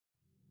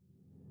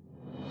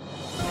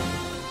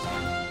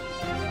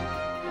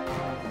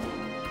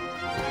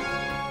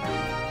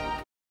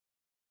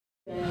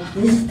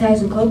This is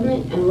Tyson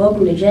Copeland, and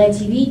welcome to Jag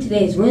TV.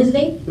 Today is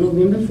Wednesday,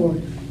 November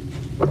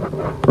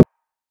 4th.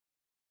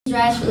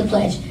 Rise for the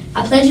pledge.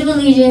 I pledge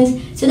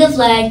allegiance to the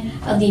flag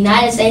of the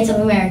United States of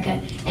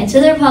America and to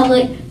the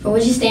republic for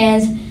which it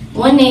stands,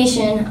 one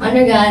nation,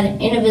 under God,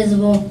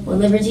 indivisible, with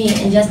liberty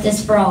and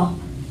justice for all.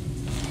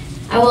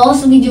 I will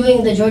also be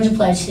doing the Georgia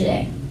Pledge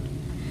today.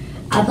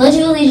 I pledge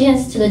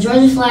allegiance to the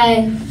Georgia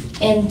flag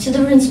and to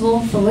the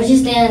principle for which it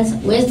stands,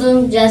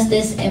 wisdom,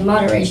 justice, and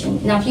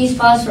moderation. Now please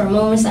pause for a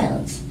moment of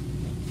silence.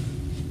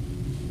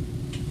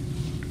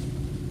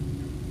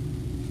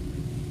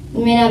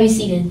 You may now be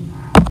seated.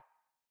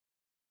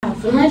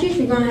 For lunches,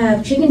 we're going to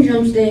have chicken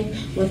drumstick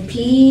with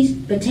peas,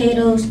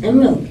 potatoes, and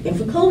milk. And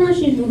for cold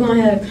lunches, we're going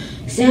to have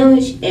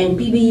sandwich and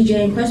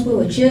PB&J and Crunchy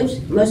with chips,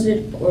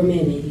 mustard, or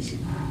mayonnaise.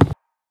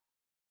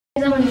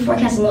 I'm going to be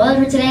forecasting the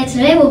weather for today.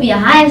 Today will be a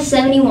high of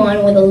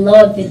 71 with a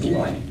low of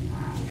 51.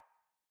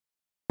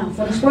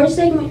 For the sports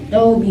segment,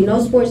 there will be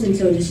no sports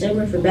until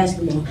December for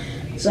basketball.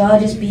 So I'll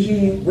just be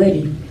here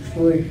waiting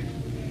for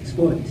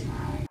sports.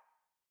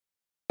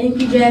 Thank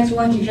you, Jags, for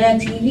watching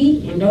Jag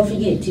TV, and don't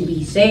forget to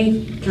be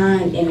safe,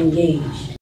 kind, and engaged.